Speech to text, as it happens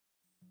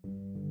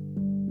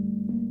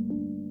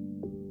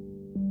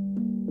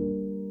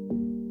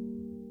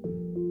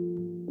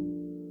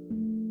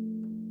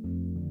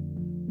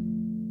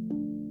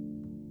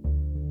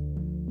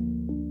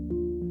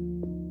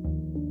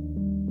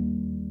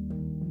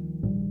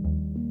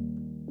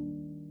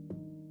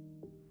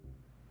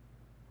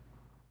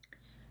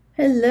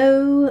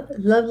Hello,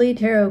 lovely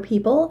tarot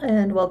people,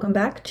 and welcome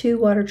back to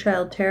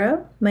Waterchild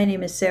Tarot. My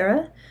name is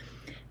Sarah,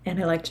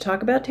 and I like to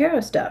talk about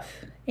tarot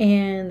stuff.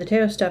 And the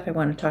tarot stuff I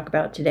want to talk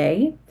about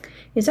today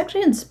is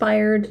actually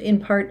inspired in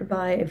part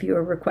by a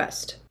viewer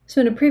request. So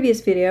in a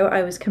previous video,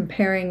 I was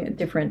comparing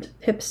different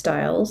pip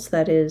styles,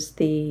 that is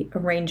the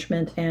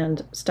arrangement and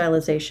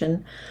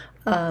stylization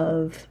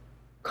of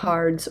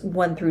cards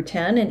 1 through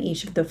 10 in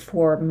each of the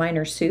 4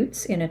 minor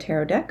suits in a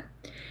tarot deck.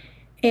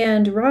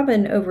 And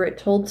Robin over at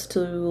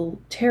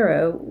Toadstool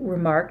Tarot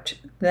remarked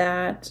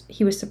that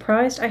he was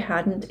surprised I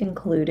hadn't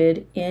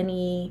included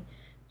any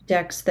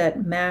decks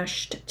that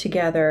mashed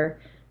together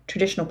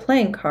traditional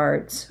playing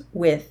cards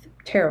with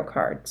tarot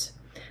cards,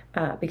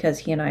 because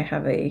he and I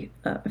have a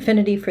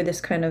affinity for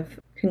this kind of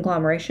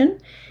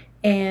conglomeration.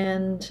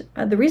 And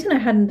the reason I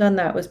hadn't done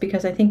that was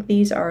because I think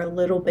these are a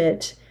little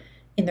bit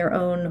in their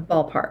own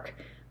ballpark.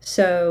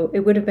 So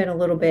it would have been a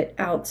little bit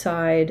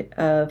outside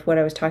of what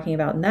I was talking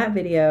about in that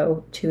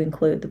video to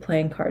include the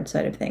playing card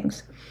side of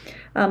things.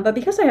 But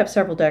because I have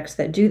several decks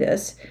that do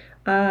this,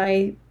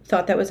 I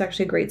thought that was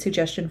actually a great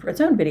suggestion for its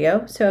own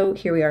video, so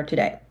here we are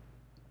today.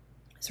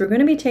 So we're going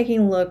to be taking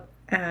a look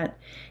at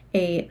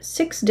a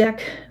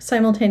 6-deck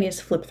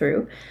simultaneous flip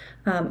through.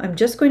 I'm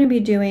just going to be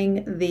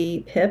doing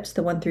the pips,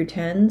 the 1 through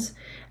 10s,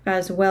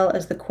 as well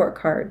as the court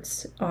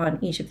cards on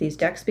each of these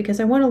decks, because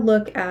I want to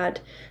look at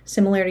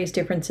similarities,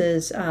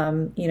 differences,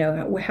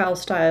 how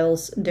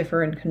styles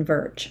differ and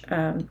converge.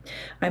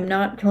 I'm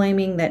not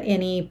claiming that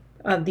any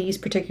of these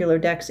particular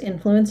decks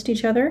influenced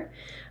each other,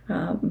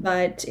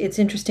 but it's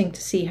interesting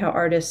to see how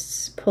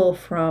artists pull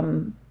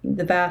from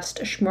the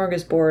vast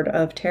smorgasbord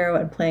of tarot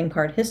and playing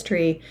card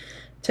history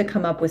to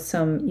come up with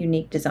some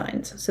unique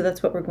designs. So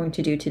that's what we're going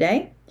to do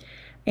today.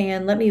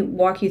 And let me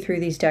walk you through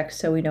these decks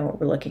so we know what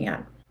we're looking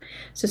at.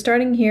 So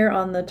starting here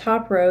on the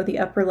top row, the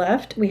upper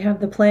left, we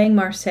have the Playing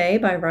Marseille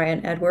by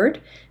Ryan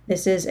Edward.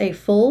 This is a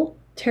full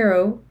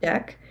tarot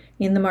deck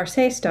in the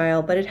Marseille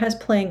style, but it has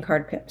playing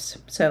card pips,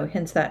 so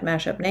hence that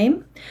mashup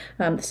name.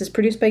 This is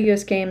produced by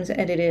US Games,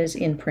 and it is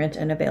in print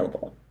and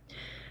available.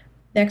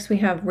 Next we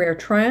have Rare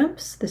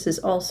Triumphs. This is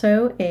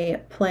also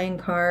a playing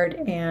card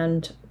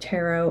and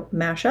tarot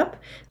mashup.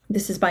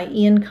 This is by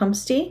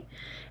Cumpstey,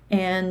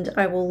 and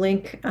I will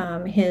link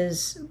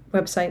his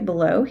website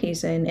below.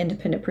 He's an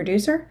independent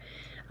producer.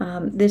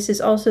 This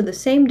is also the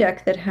same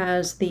deck that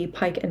has the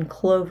Pike and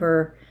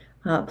Clover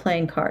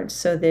playing cards.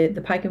 So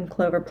the Pike and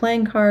Clover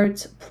playing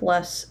cards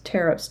plus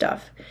tarot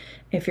stuff,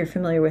 if you're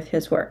familiar with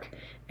his work.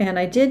 And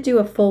I did do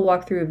a full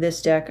walkthrough of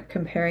this deck,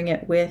 comparing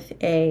it with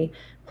a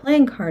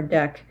playing card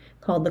deck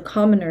called the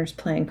Commoners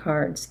Playing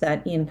Cards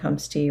that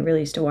Cumpstey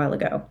released a while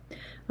ago.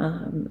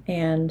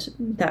 And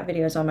that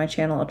video is on my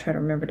channel. I'll try to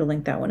remember to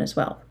link that one as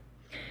well.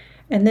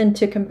 And then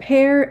to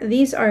compare,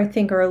 these I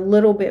think are a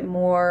little bit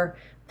more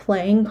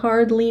playing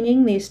card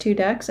leaning, these two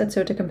decks. And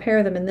so to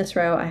compare them in this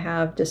row, I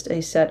have just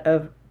a set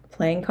of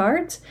playing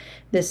cards.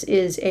 This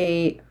is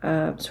a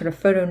sort of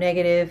photo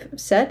negative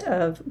set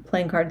of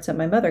playing cards that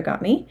my mother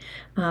got me.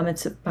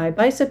 It's by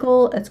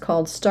Bicycle. It's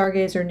called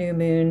Stargazer New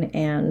Moon,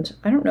 and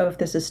I don't know if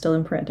this is still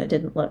in print. I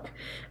didn't look,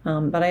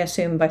 but I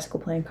assume Bicycle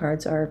playing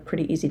cards are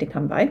pretty easy to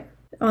come by.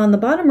 On the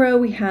bottom row,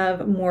 we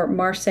have more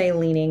Marseille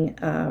leaning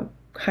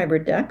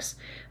hybrid decks.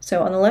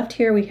 So on the left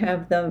here, we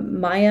have the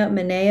Maya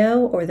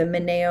Mineo, or the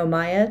Mineo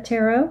Maya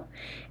Tarot,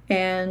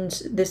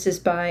 and this is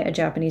by a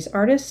Japanese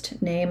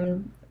artist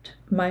named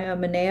Maya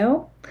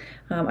Mineo.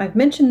 I've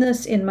mentioned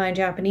this in my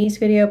Japanese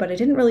video, but I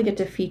didn't really get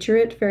to feature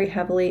it very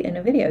heavily in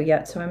a video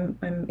yet, so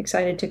I'm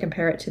excited to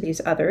compare it to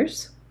these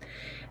others.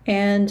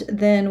 And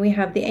then we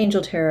have the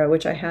Angel Tarot,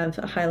 which I have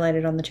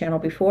highlighted on the channel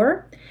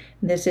before.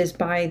 This is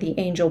by the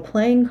Angel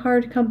Playing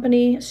Card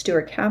Company.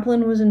 Stuart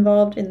Kaplan was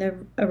involved in the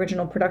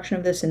original production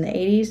of this in the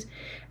 80s,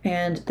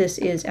 and this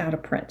is out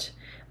of print.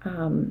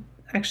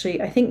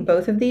 Actually, I think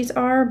both of these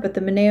are, but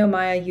the Mineo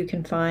Maya you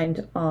can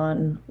find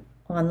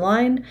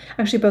online.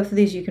 Actually, both of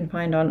these you can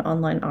find on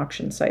online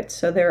auction sites,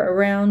 so they're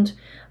around.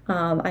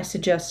 I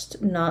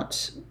suggest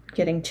not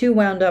getting too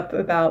wound up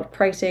about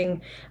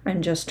pricing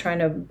and just trying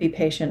to be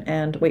patient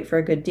and wait for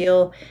a good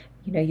deal.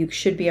 You know, you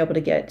should be able to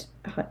get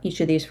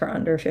each of these for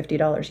under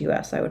 $50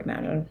 US, I would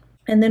imagine.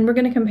 And then we're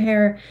going to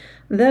compare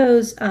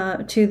those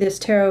to this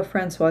Tarot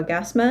François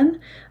Gassmann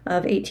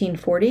of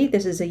 1840.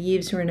 This is a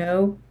Yves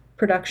Reynaud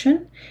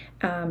production.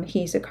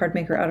 He's a card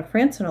maker out of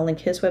France, and I'll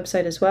link his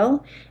website as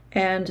well.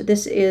 And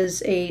this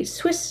is a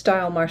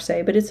Swiss-style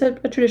Marseille, but it's a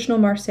traditional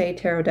Marseille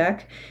tarot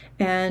deck.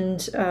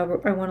 And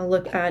I want to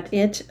look at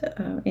it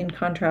in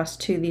contrast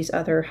to these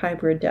other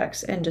hybrid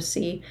decks and just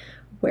see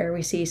where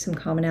we see some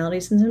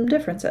commonalities and some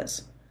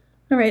differences.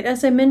 All right,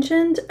 as I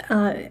mentioned,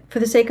 for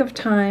the sake of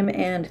time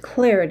and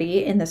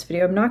clarity in this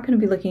video, I'm not going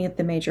to be looking at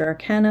the major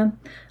arcana,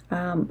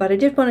 but I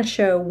did want to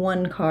show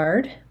one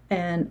card,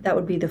 and that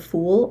would be the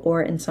Fool,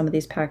 or in some of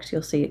these packs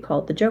you'll see it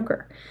called the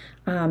Joker.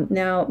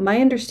 Now, my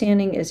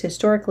understanding is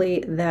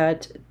historically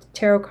that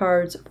tarot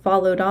cards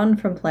followed on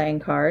from playing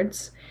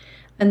cards,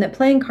 and that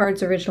playing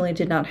cards originally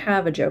did not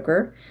have a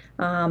joker,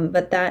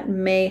 but that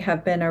may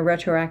have been a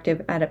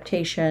retroactive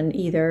adaptation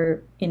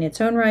either in its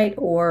own right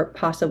or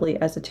possibly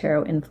as a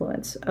tarot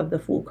influence of the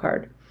Fool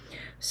card.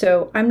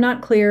 So I'm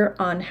not clear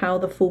on how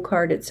the Fool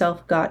card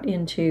itself got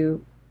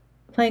into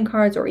playing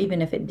cards, or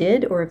even if it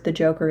did, or if the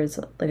joker is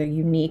like a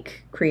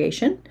unique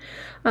creation.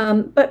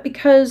 But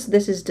because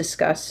this is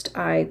discussed,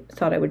 I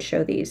thought I would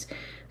show these.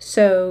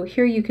 So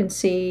here you can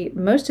see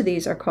most of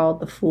these are called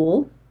the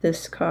Fool.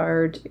 This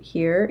card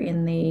here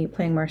in the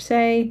Playing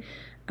Marseille,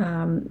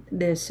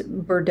 this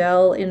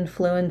Burdell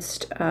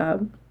influenced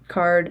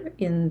card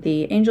in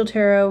the Angel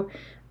Tarot.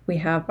 We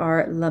have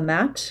our La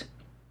Mat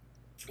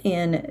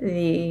in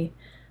the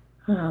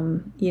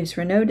Yves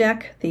Reynaud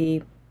deck,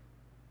 the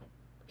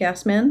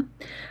Gassmann,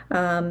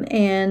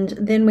 and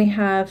then we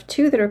have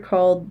two that are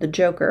called the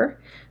Joker.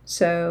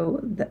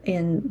 So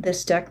in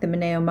this deck, the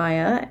Mineo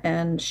Maya,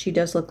 and she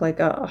does look like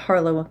a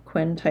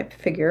Harlequin type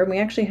figure. And we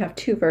actually have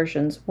two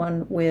versions,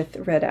 one with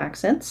red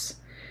accents.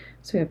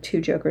 So we have two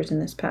Jokers in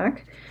this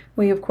pack.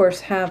 We of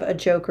course have a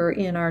Joker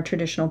in our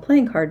traditional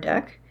playing card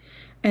deck.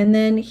 And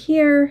then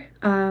here,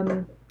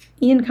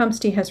 Ian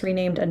Cumpstey has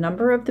renamed a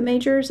number of the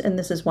majors, and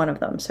this is one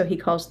of them. So he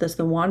calls this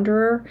the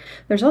Wanderer.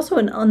 There's also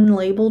an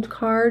unlabeled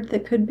card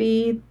that could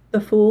be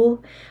the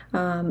Fool.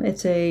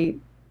 It's a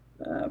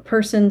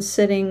person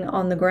sitting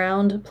on the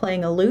ground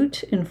playing a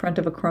lute in front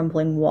of a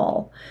crumbling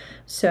wall.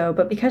 So,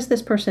 but because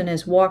this person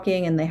is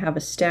walking and they have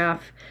a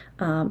staff,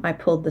 I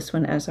pulled this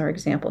one as our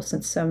example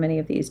since so many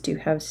of these do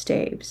have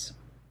staves.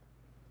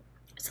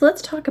 So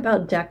let's talk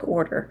about deck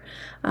order.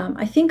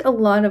 I think a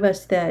lot of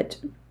us that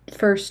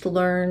first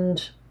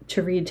learned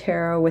to read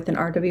tarot with an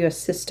RWS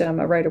system,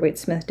 a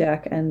Rider-Waite-Smith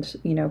deck, and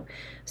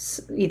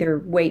either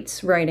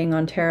Waite's writing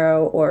on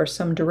tarot or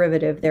some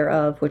derivative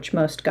thereof, which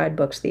most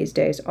guidebooks these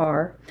days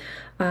are.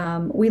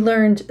 We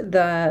learned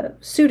the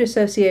suit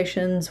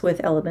associations with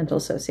elemental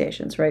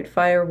associations, right?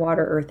 Fire,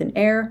 water, earth, and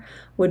air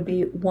would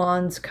be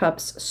wands,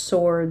 cups,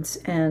 swords,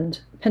 and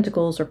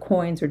pentacles or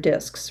coins or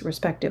discs,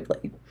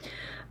 respectively.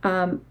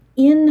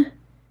 In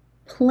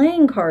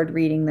playing card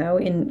reading, though,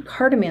 in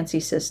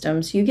cartomancy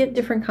systems, you get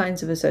different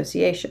kinds of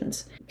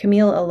associations.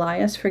 Camille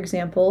Elias, for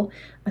example,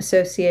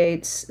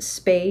 associates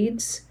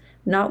spades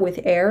not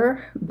with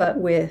air, but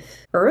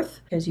with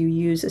earth, because you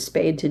use a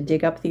spade to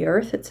dig up the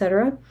earth,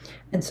 etc.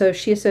 And so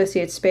she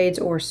associates spades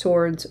or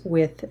swords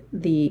with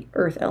the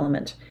earth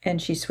element, and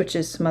she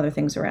switches some other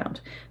things around.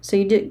 So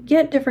you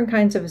get different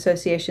kinds of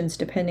associations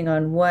depending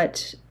on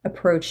what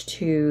approach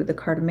to the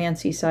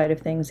cartomancy side of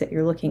things that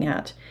you're looking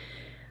at.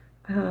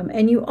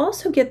 And you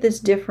also get this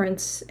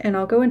difference, and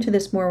I'll go into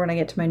this more when I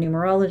get to my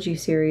numerology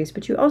series,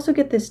 but you also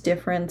get this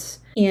difference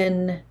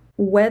in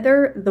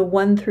whether the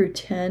 1 through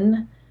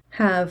 10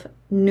 have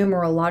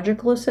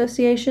numerological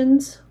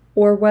associations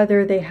or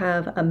whether they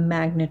have a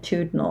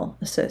magnitudinal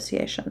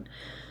association.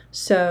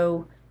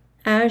 So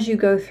as you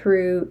go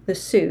through the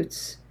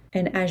suits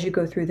and as you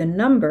go through the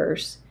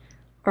numbers,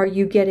 are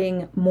you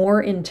getting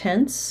more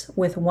intense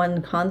with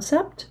one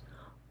concept,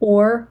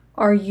 or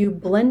are you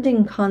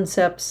blending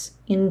concepts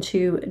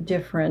into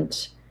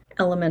different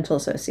elemental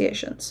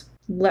associations?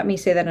 Let me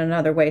say that in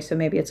another way so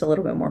maybe it's a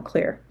little bit more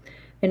clear.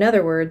 In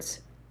other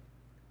words,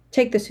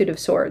 take the suit of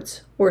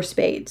swords or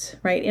spades,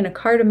 right? In a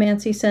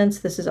cartomancy sense,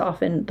 this is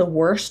often the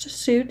worst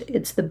suit.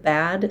 It's the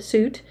bad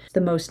suit,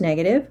 the most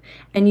negative.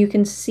 And you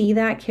can see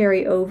that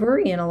carry over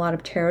in a lot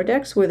of tarot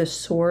decks where the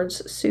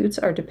swords suits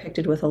are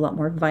depicted with a lot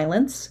more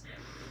violence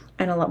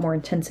and a lot more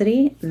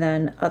intensity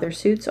than other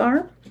suits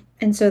are.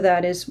 And so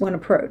that is one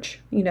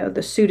approach. You know,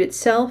 the suit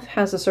itself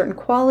has a certain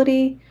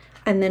quality,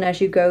 and then as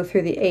you go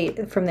through the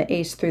 8, from the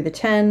ace through the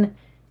 10,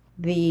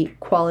 the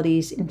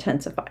qualities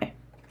intensify.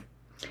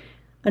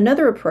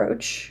 Another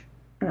approach,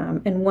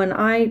 and one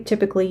I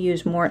typically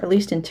use more, at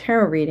least in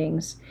tarot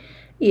readings,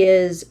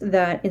 is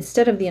that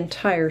instead of the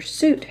entire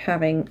suit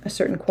having a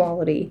certain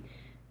quality,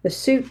 the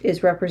suit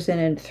is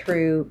represented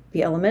through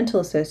the elemental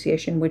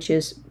association, which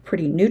is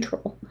pretty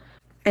neutral.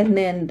 And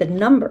then the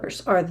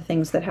numbers are the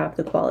things that have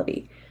the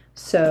quality.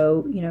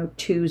 So, you know,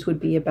 2s would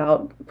be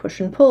about push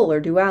and pull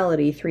or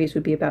duality. 3s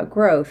would be about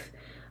growth.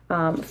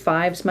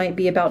 5s might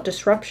be about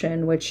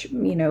disruption, which,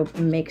 you know,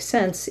 makes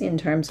sense in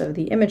terms of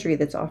the imagery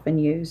that's often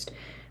used.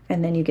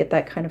 And then you get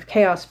that kind of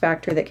chaos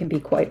factor that can be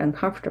quite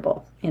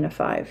uncomfortable in a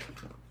 5.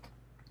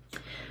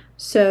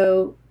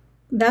 So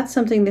that's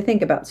something to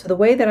think about. So the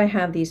way that I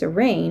have these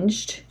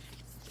arranged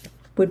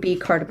would be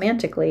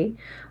cartomantically.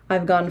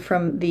 I've gone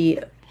from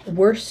the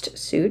worst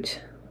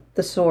suit,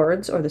 the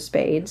swords or the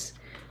spades,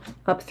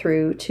 up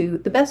through to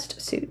the best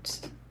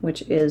suits,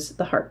 which is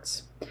the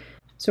hearts.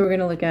 So we're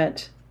going to look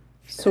at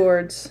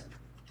swords,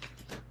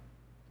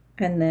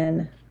 and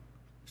then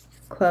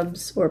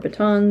clubs or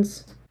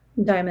batons,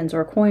 diamonds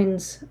or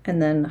coins,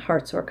 and then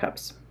hearts or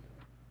cups.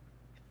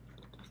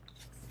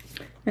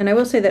 And I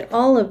will say that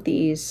all of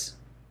these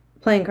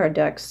playing card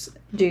decks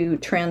do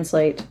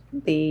translate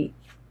the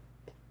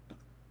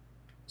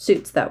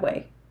suits that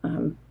way.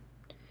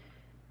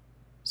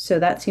 So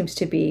that seems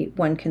to be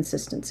one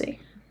consistency.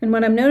 And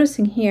what I'm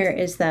noticing here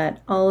is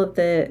that all of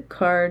the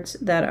cards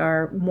that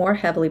are more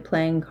heavily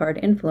playing card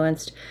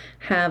influenced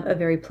have a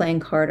very playing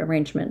card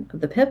arrangement of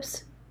the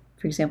pips.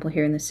 For example,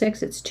 here in the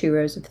 6, it's 2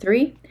 rows of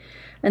 3.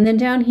 And then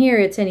down here,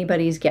 it's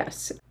anybody's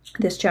guess.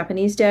 This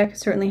Japanese deck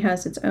certainly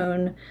has its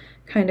own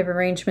kind of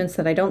arrangements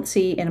that I don't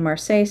see in a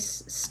Marseille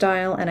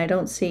style, and I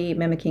don't see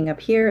mimicking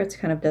up here. It's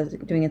kind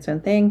of doing its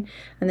own thing.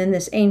 And then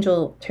this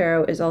Angel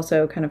Tarot is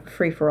also kind of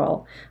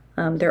free-for-all.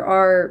 There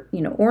are, you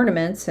know,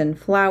 ornaments and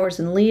flowers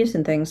and leaves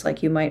and things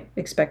like you might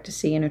expect to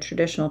see in a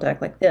traditional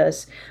deck like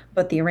this,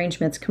 but the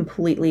arrangement's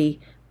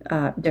completely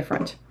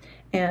different.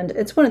 And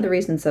it's one of the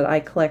reasons that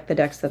I collect the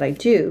decks that I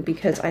do,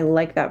 because I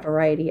like that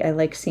variety. I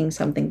like seeing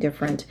something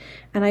different.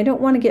 And I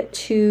don't want to get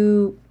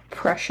too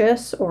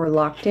precious or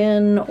locked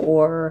in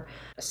or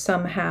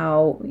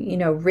somehow, you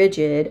know,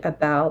 rigid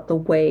about the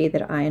way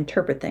that I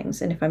interpret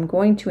things. And if I'm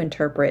going to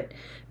interpret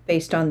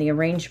based on the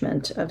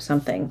arrangement of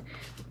something,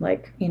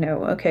 like, you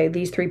know, okay,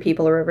 these 3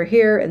 people are over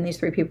here and these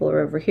 3 people are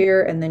over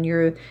here, and then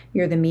you're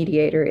the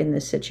mediator in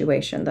this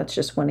situation. That's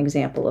just one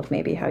example of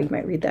maybe how you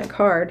might read that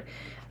card.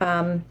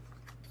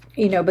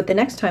 You know, but the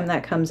next time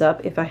that comes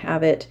up, if I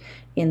have it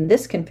in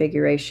this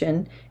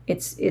configuration,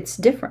 it's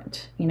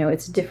different. You know,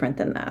 it's different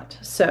than that.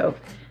 So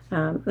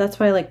that's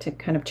why I like to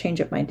kind of change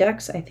up my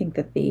decks. I think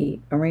that the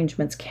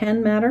arrangements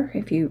can matter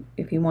if you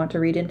want to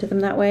read into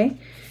them that way,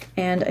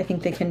 and I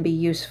think they can be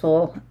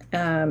useful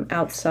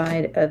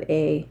outside of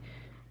a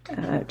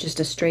just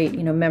a straight,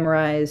 you know,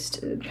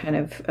 memorized kind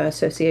of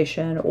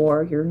association,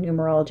 or your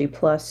numerology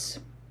plus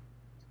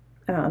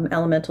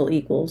elemental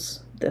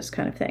equals this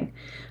kind of thing.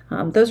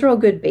 Those are all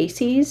good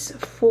bases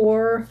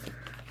for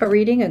a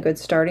reading, a good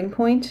starting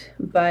point,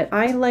 but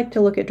I like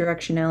to look at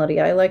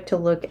directionality. I like to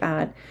look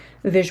at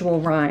visual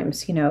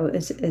rhymes. You know,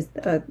 is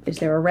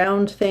there a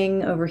round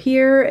thing over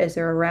here? Is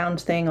there a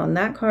round thing on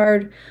that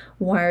card?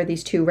 Why are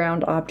these 2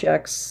 round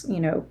objects, you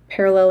know,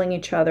 paralleling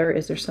each other?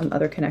 Is there some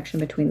other connection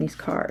between these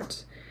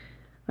cards?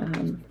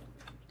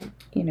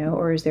 You know,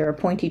 or is there a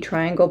pointy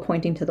triangle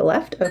pointing to the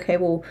left? Okay,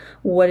 well,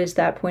 what is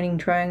that pointing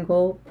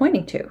triangle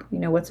pointing to? You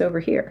know, what's over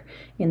here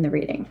in the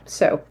reading?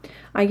 So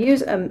I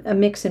use a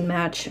mix and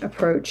match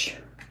approach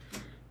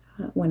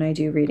when I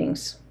do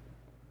readings.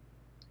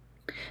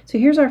 So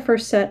here's our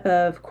first set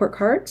of court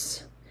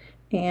cards,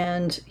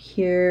 and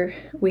here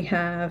we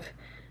have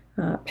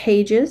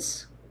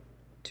pages,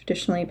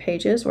 traditionally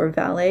pages or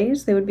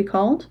valets they would be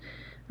called,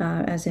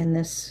 as in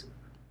this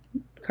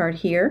card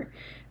here.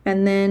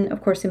 And then,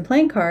 of course, in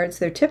playing cards,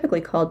 they're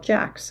typically called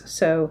jacks.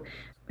 So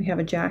we have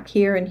a jack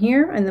here and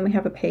here, and then we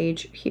have a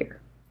page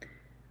here.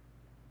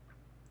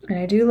 And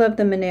I do love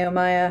the Mineo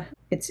Maya.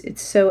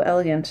 It's so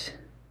elegant,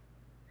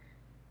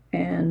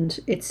 and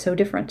it's so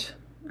different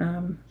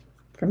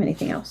from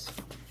anything else.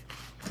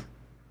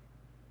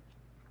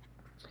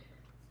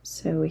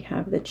 So we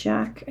have the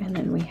jack, and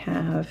then we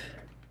have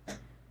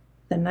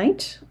the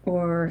knight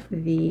or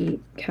the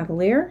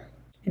cavalier.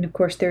 And of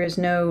course, there is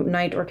no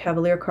knight or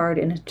cavalier card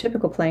in a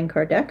typical playing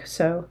card deck,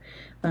 so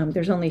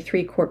there's only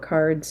 3 court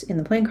cards in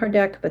the playing card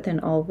deck, but then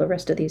all the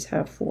rest of these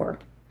have 4.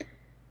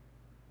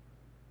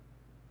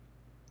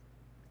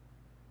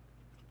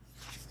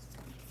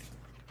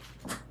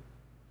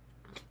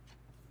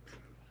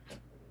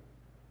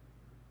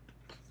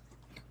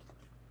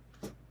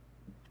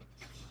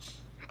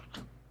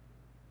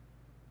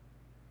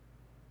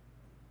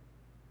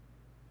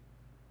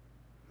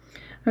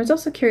 I was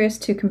also curious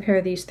to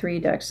compare these 3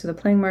 decks, so the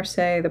Playing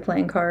Marseille, the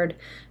Playing Card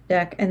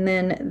deck, and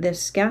then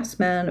this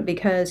Gassmann,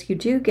 because you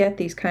do get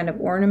these kind of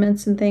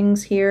ornaments and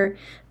things here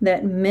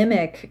that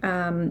mimic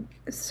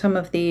some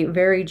of the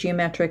very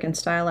geometric and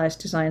stylized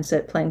designs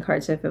that playing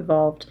cards have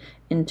evolved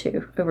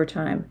into over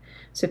time.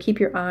 So keep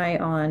your eye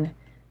on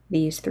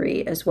these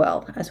 3 as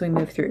well as we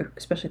move through,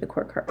 especially the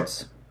court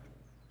cards.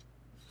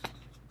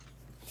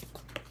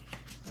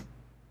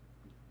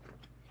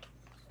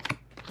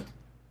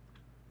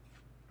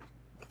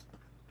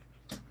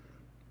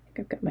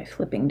 I've got my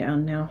flipping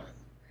down now.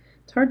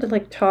 It's hard to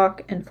like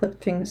talk and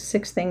flip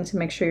 6 things and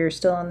make sure you're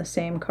still on the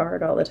same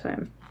card all the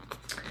time.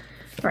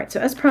 All right, so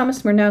as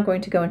promised, we're now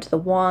going to go into the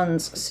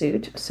wands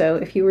suit. So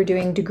if you were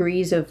doing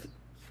degrees of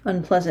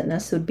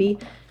unpleasantness, it would be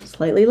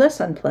slightly less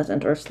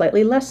unpleasant or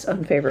slightly less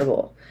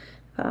unfavorable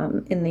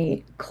in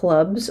the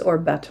clubs or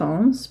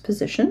batons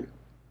position.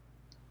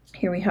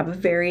 Here we have a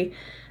very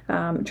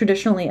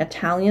traditionally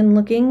Italian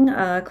looking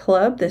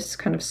club, this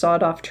kind of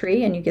sawed off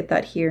tree, and you get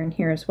that here and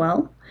here as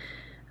well.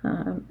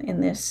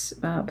 In this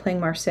Playing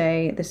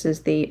Marseille, this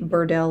is the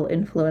Burdell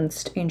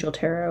influenced Angel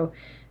Tarot,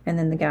 and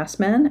then the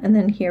Gassmann. And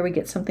then here we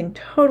get something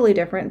totally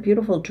different,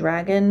 beautiful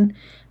dragon,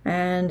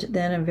 and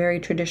then a very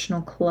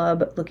traditional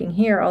club looking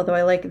here, although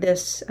I like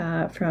this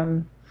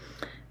from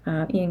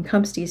Ian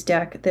Cumpstey's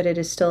deck, that it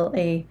is still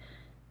a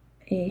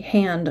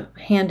hand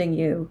handing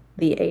you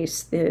the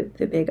ace, the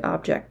big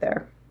object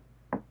there.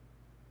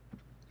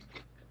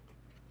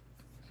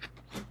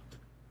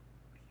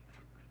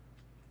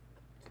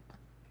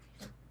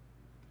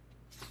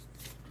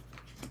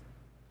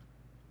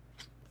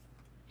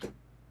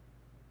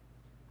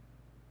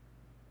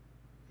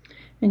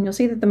 And you'll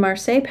see that the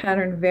Marseille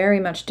pattern very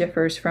much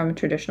differs from a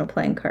traditional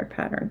playing card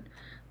pattern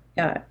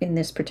in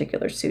this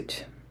particular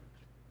suit.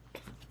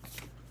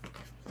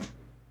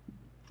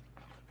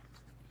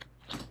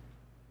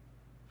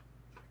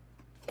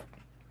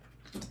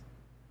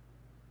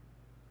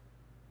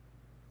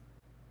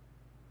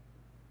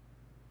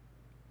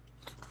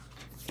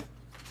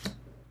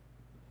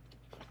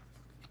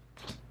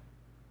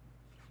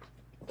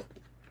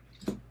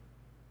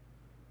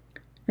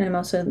 And I'm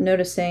also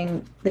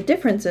noticing the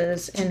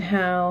differences in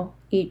how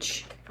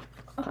each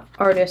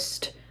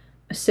artist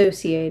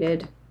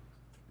associated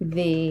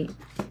the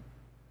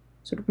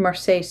sort of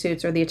Marseille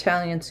suits or the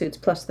Italian suits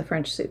plus the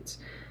French suits,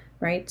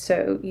 right?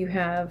 So you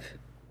have,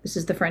 this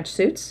is the French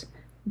suits,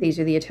 these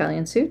are the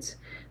Italian suits.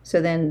 So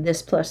then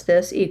this plus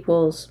this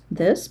equals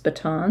this,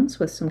 batons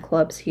with some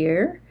clubs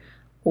here,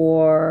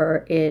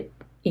 or it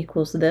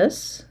equals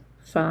this,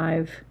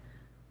 5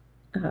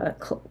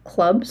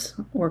 clubs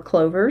or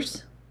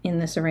clovers in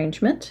this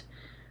arrangement,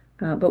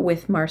 but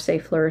with Marseille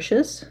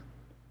flourishes,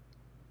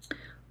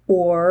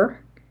 or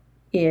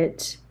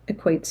it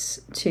equates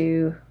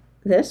to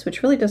this,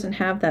 which really doesn't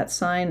have that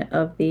sign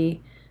of the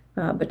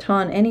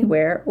baton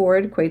anywhere, or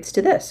it equates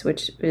to this,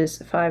 which is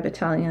 5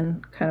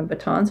 Italian kind of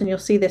batons, and you'll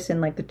see this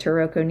in like the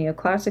Tarocco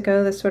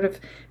Neoclassico, this sort of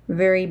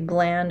very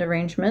bland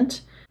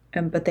arrangement,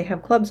 but they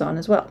have clubs on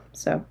as well.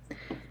 So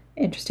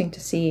interesting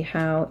to see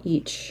how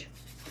each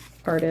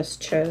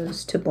artist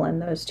chose to blend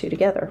those two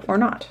together, or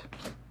not.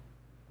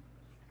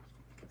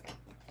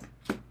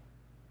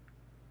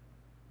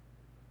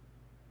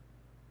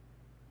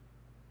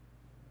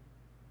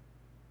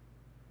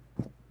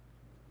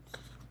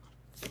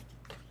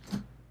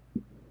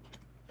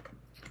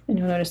 And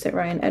you'll notice that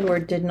Ryan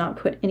Edward did not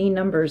put any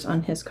numbers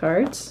on his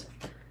cards.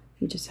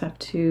 You just have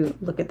to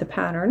look at the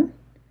pattern.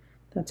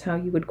 That's how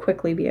you would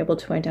quickly be able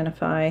to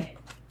identify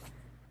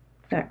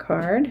that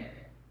card.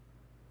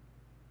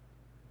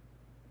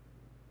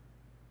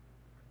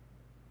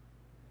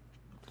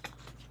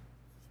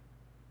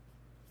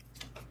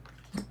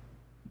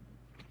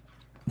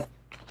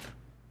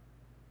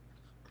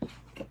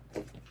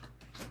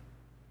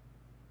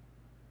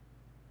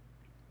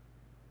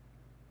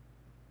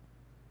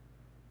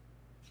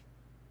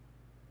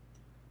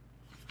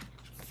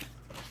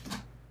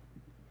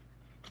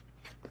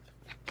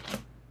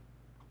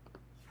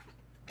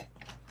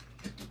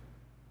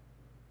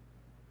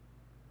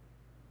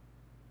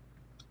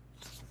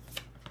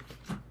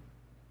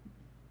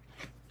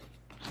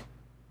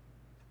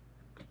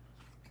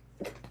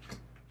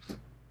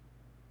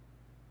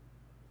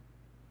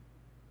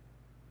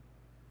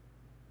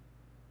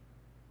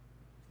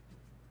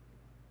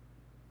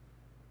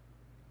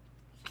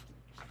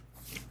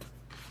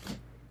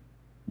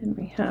 And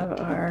we have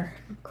our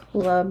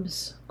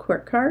clubs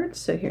court cards.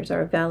 So here's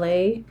our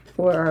valet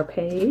or our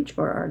page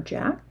or our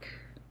jack.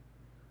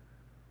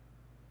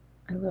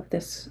 I love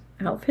this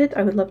outfit.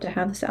 I would love to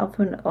have this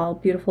outfit in all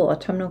beautiful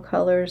autumnal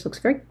colors. Looks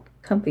very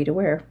comfy to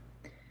wear.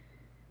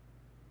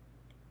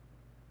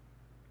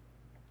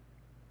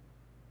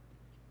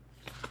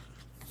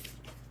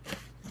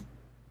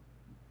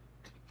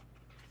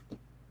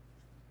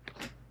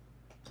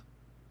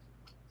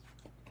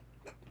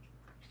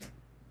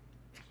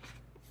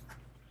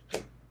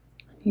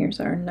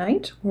 Here's our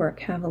knight or a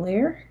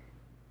cavalier.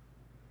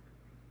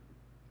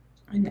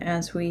 And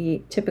as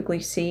we typically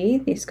see,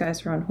 these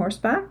guys are on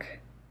horseback.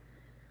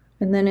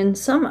 And then in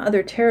some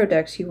other tarot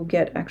decks, you will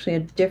get actually a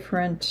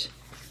different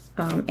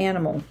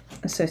animal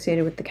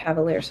associated with the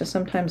cavalier. So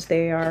sometimes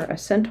they are a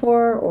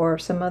centaur or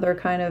some other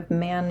kind of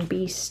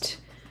man-beast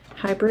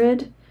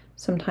hybrid.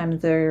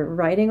 Sometimes they're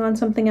riding on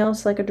something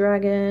else like a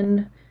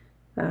dragon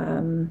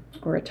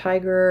or a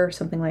tiger or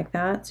something like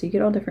that. So you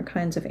get all different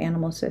kinds of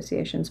animal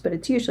associations, but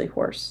it's usually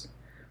horse.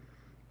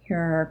 Here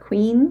are our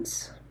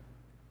queens.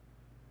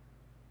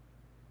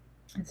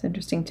 It's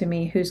interesting to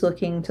me who's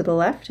looking to the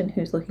left and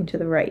who's looking to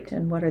the right,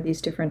 and what are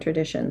these different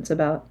traditions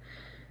about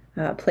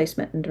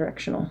placement and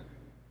directional.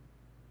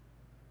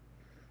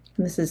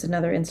 And this is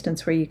another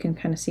instance where you can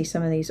kind of see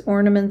some of these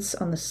ornaments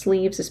on the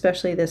sleeves,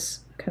 especially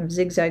this kind of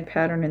zigzag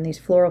pattern and these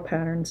floral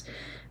patterns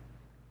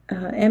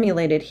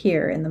emulated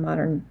here in the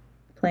modern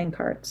playing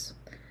cards,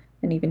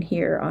 and even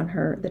here on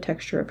her, the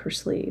texture of her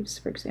sleeves,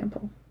 for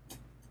example.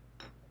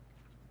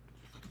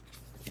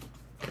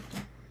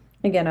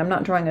 Again, I'm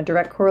not drawing a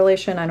direct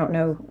correlation. I don't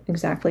know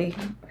exactly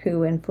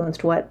who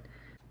influenced what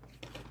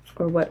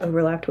or what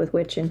overlapped with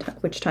which in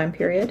which time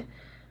period,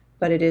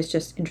 but it is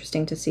just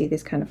interesting to see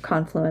this kind of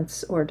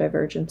confluence or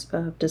divergence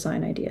of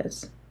design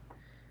ideas.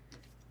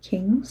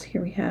 Kings,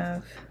 here we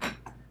have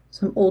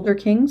some older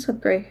kings with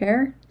gray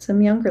hair,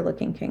 some younger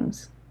looking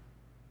kings.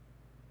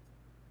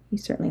 He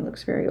certainly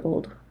looks very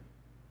old.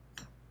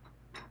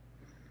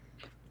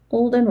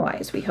 Old and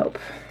wise, we hope.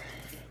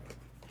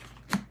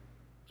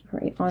 All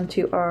right, on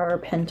to our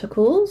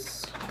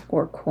pentacles,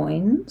 or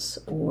coins,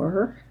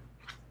 or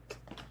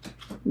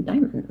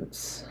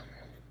diamonds.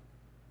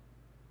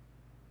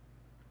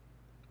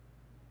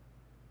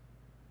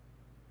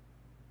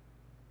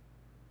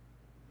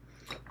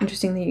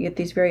 Interesting that you get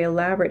these very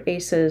elaborate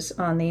aces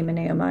on the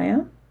Mineo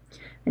Maya.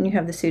 And you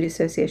have the suit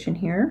association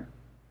here.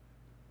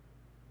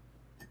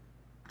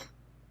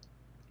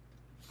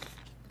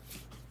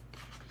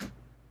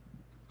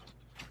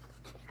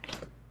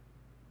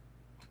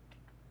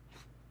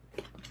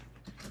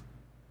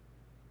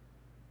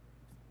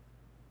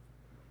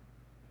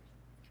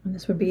 And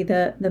this would be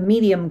the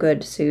medium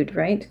good suit,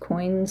 right?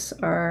 Coins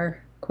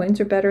are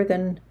better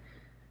than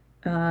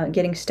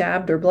getting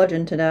stabbed or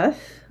bludgeoned to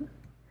death,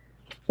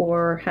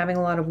 or having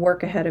a lot of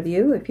work ahead of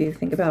you. If you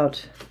think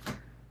about,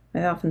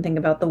 I often think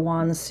about the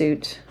wand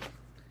suit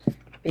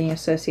being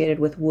associated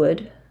with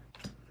wood,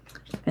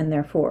 and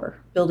therefore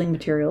building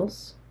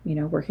materials, you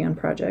know, working on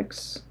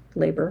projects,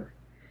 labor.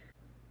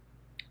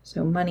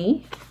 So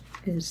money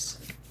is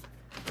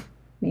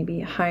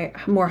maybe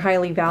more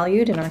highly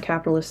valued in our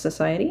capitalist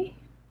society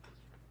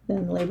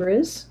than labor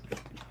is.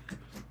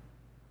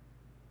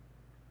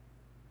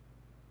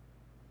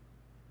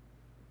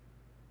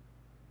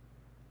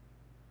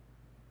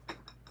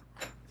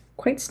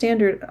 Quite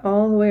standard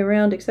all the way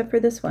around except for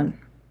this one.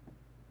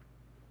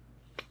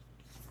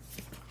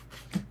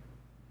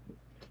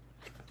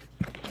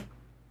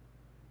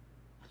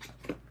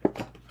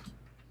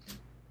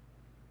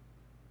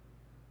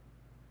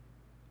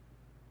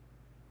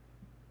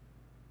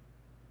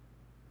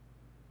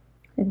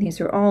 And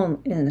these are all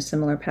in a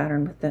similar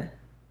pattern with the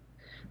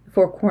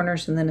four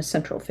corners and then a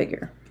central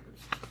figure.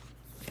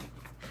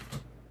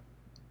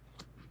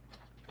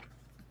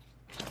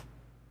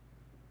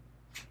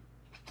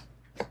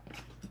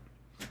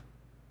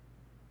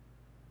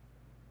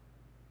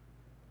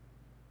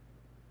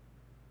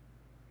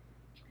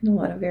 And a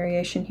lot of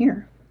variation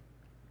here.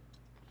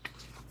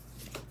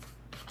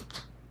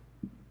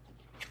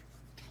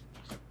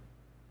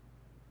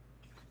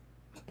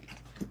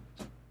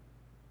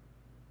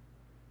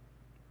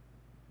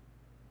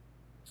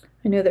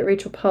 I know that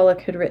Rachel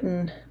Pollack had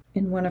written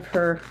in one of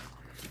her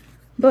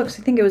books,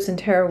 I think it was in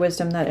Tarot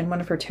Wisdom, that in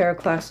one of her tarot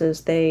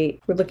classes they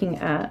were looking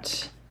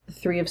at the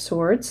Three of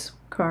Swords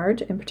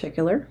card in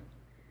particular,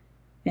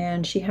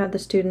 and she had the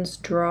students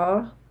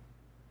draw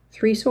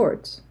 3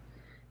 swords.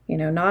 You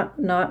know,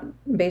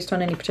 not based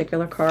on any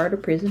particular card or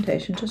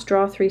presentation, just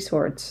draw 3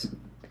 swords.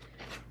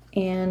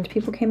 And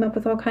people came up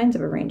with all kinds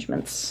of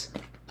arrangements.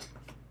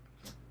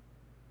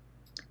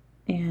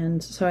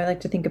 And so I like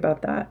to think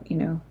about that, you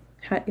know.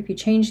 If you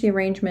change the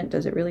arrangement,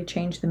 does it really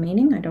change the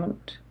meaning? I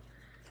don't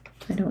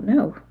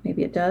know.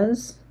 Maybe it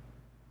does.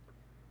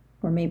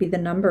 Or maybe the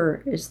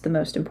number is the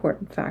most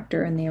important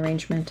factor and the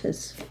arrangement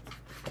is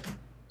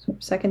sort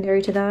of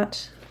secondary to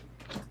that.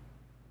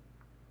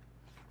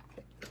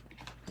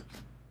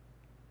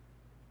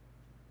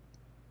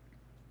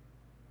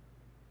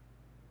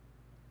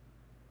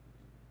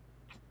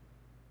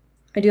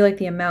 I do like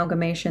the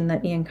amalgamation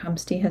that Ian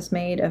Cumpstey has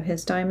made of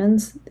his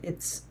diamonds.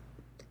 It's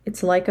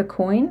like a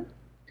coin,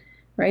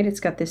 right? It's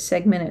got this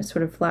segment, it's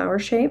sort of flower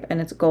shape, and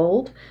it's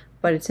gold,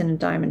 but it's in a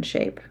diamond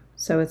shape.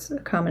 So it's a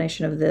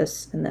combination of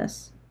this and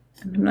this.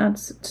 And I'm not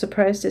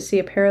surprised to see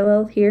a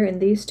parallel here in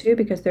these two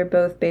because they're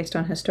both based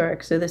on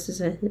historic. So this is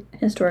a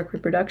historic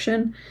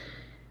reproduction,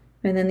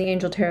 and then the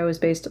Angel Tarot is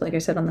based, like I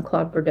said, on the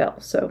Claude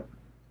Bordel. So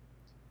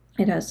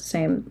it has the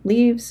same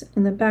leaves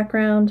in the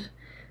background.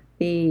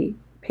 The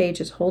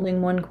page is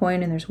holding one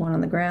coin and there's one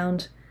on the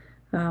ground,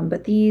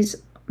 but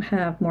these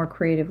have more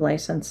creative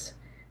license.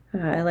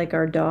 I like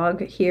our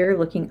dog here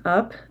looking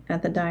up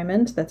at the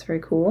diamond. That's very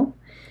cool.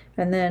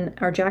 And then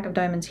our Jack of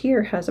Diamonds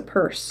here has a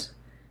purse.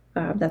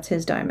 That's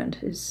his diamond.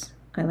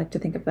 I like to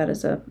think of that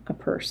as a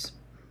purse.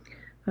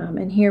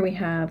 And here we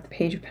have the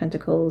Page of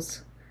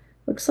Pentacles.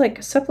 Looks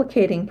like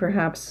supplicating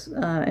perhaps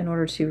in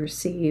order to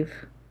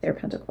receive their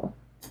pentacle.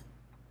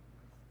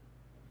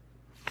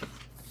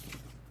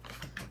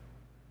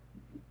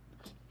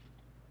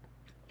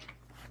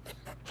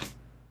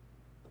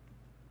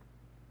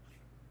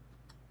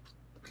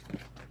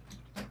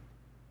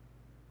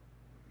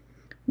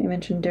 I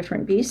mentioned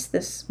different beasts.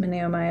 This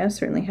Mineo Maya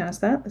certainly has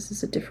that. This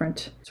is a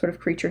different sort of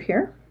creature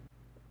here.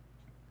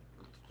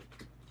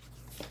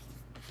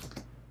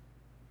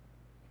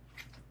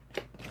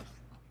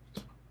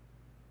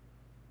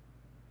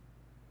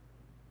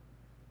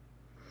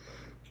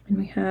 And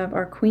we have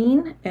our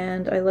queen,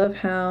 and I love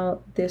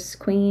how this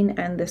queen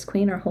and this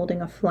queen are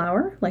holding a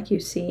flower like you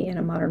see in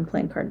a modern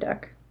playing card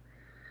deck.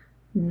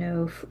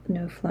 No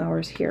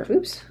flowers here.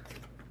 Oops.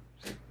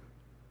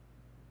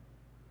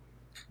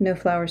 No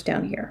flowers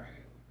down here.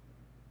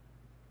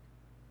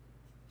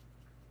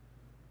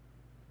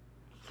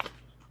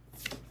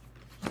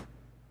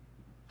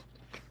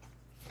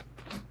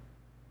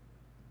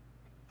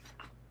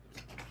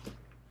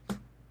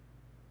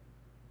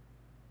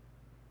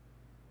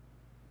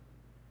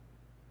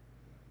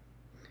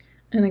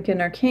 And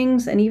again, our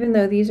kings, and even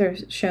though these are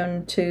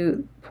shown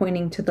to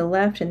pointing to the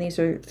left and these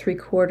are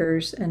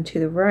 3/4 and to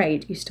the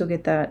right, you still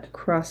get that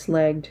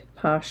cross-legged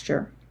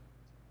posture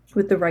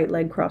with the right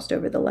leg crossed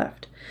over the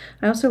left.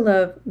 I also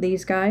love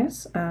these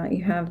guys.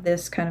 You have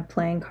this kind of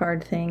playing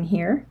card thing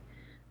here,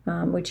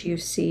 which you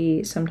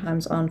see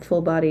sometimes on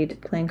full-bodied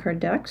playing card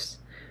decks.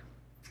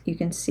 you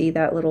can see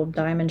that little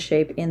diamond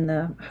shape in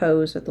the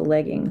hose of the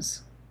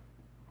leggings.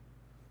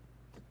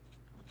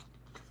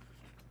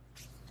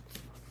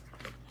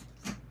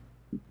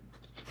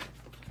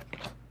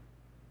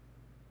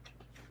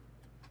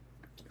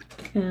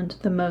 And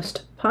the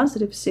most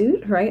positive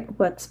suit, right?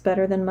 What's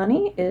better than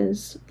money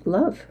is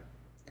love.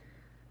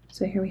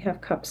 So here we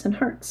have cups and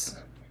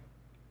hearts.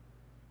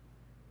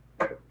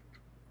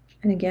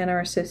 And again, our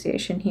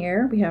association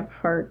here, we have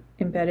heart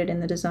embedded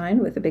in the design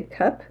with a big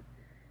cup.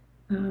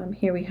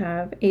 Here we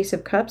have Ace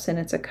of Cups, and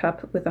it's a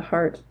cup with a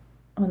heart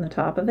on the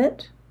top of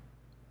it.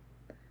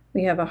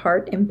 We have a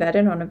heart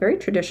embedded on a very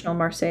traditional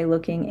Marseille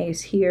looking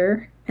ace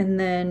here. And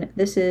then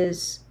this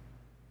is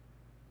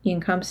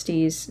Ian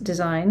Cumpstey's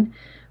design,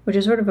 which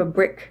is sort of a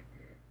brick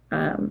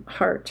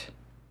heart.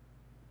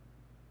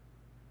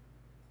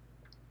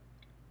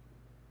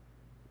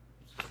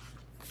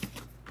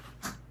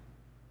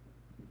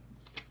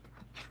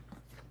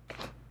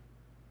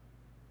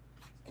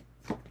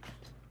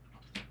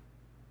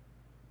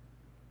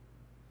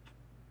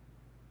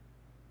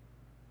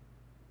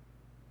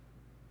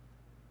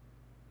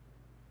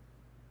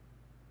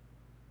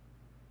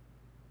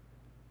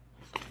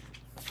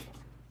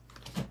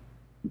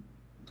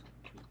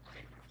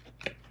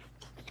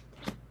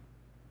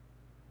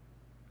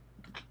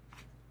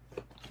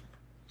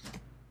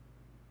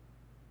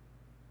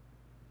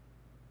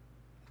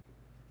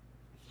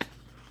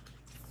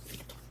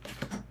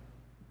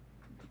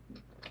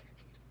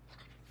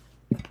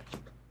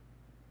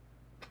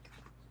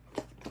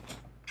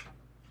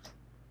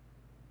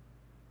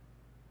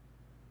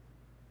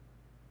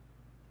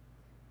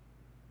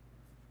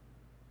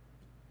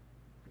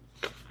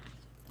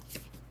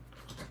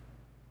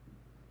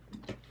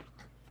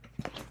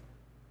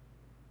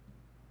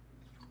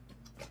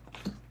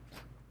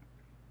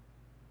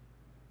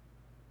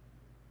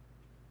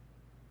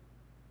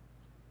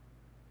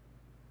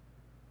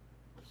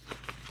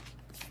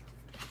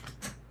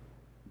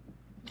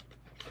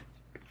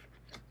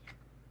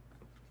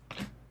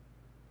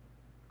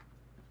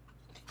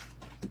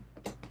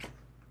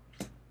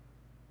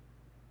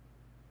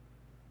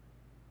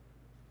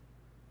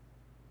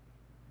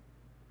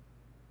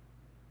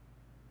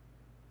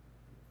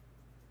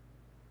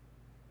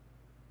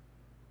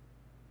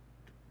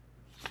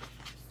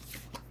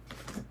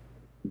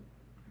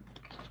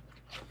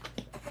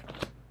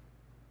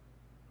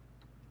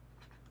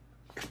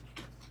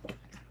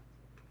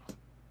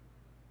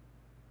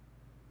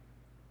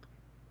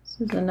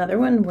 This is another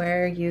one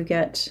where you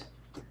get,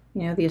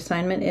 the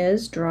assignment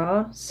is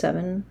draw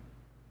 7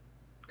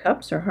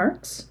 cups or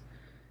hearts,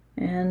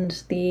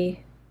 and the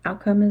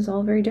outcome is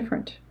all very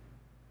different.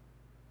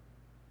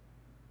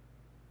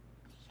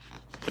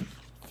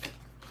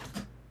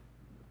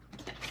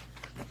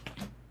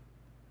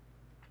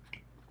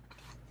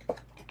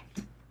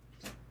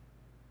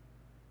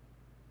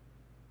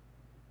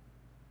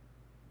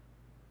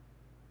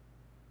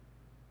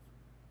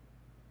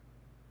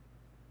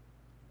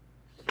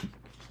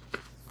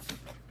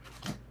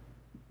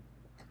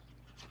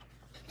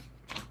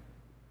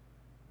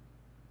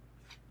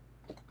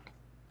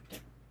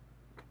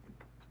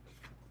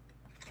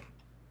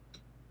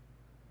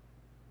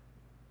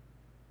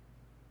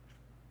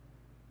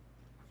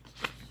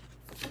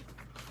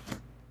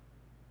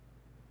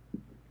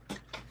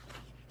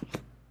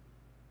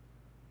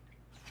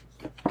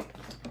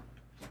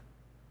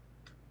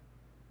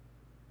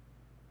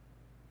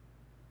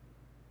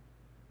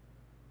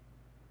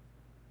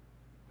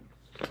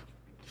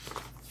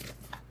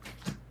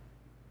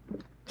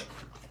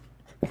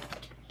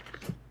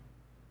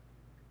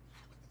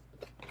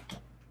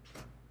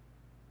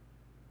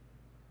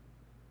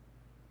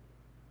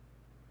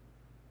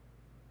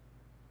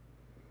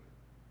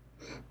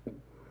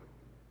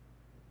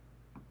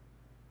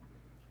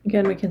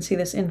 Again, we can see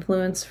this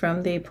influence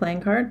from the playing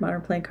card,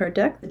 modern playing card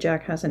deck. The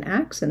Jack has an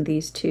axe, and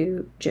these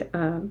two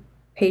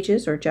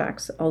pages or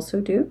jacks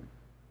also do.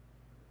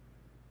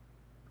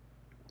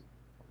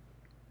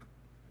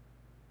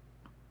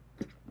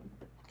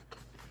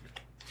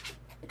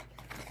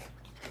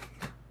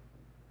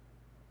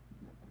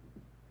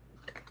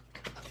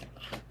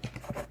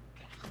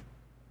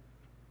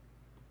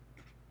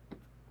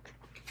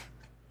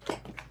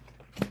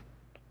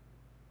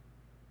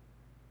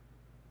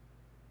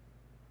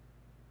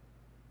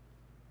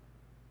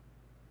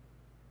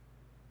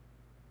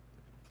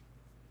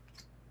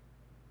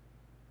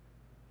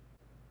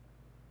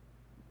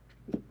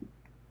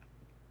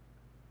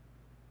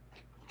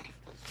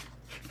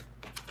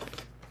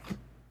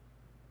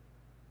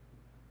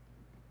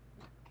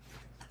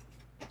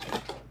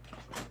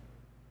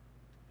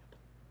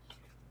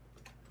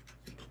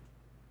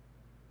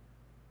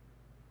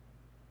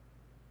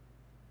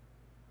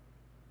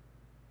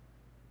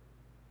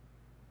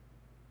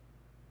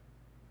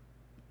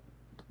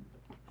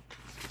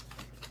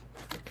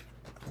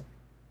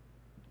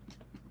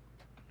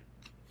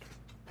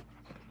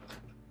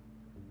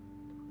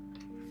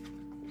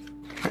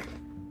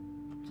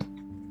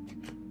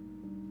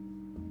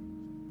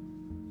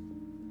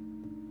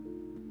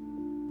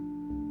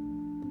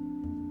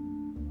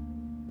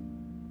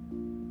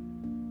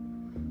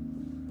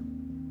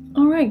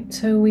 right,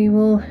 so we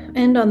will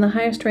end on the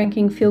highest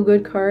ranking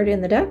feel-good card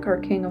in the deck, our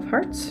King of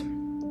Hearts.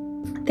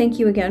 Thank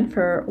you again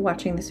for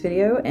watching this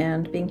video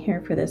and being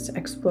here for this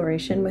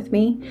exploration with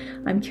me.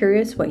 I'm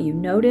curious what you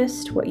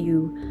noticed, what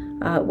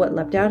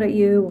leapt out at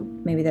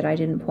you, maybe that I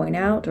didn't point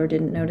out or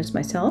didn't notice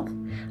myself.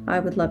 I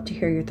would love to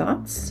hear your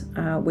thoughts.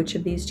 Which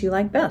of these do you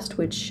like best?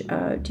 Which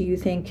do you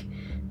think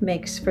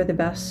makes for the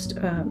best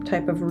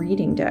type of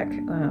reading deck?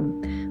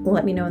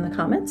 Let me know in the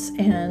comments,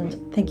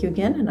 and thank you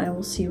again, and I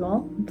will see you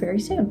all very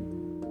soon.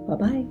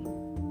 Bye-bye.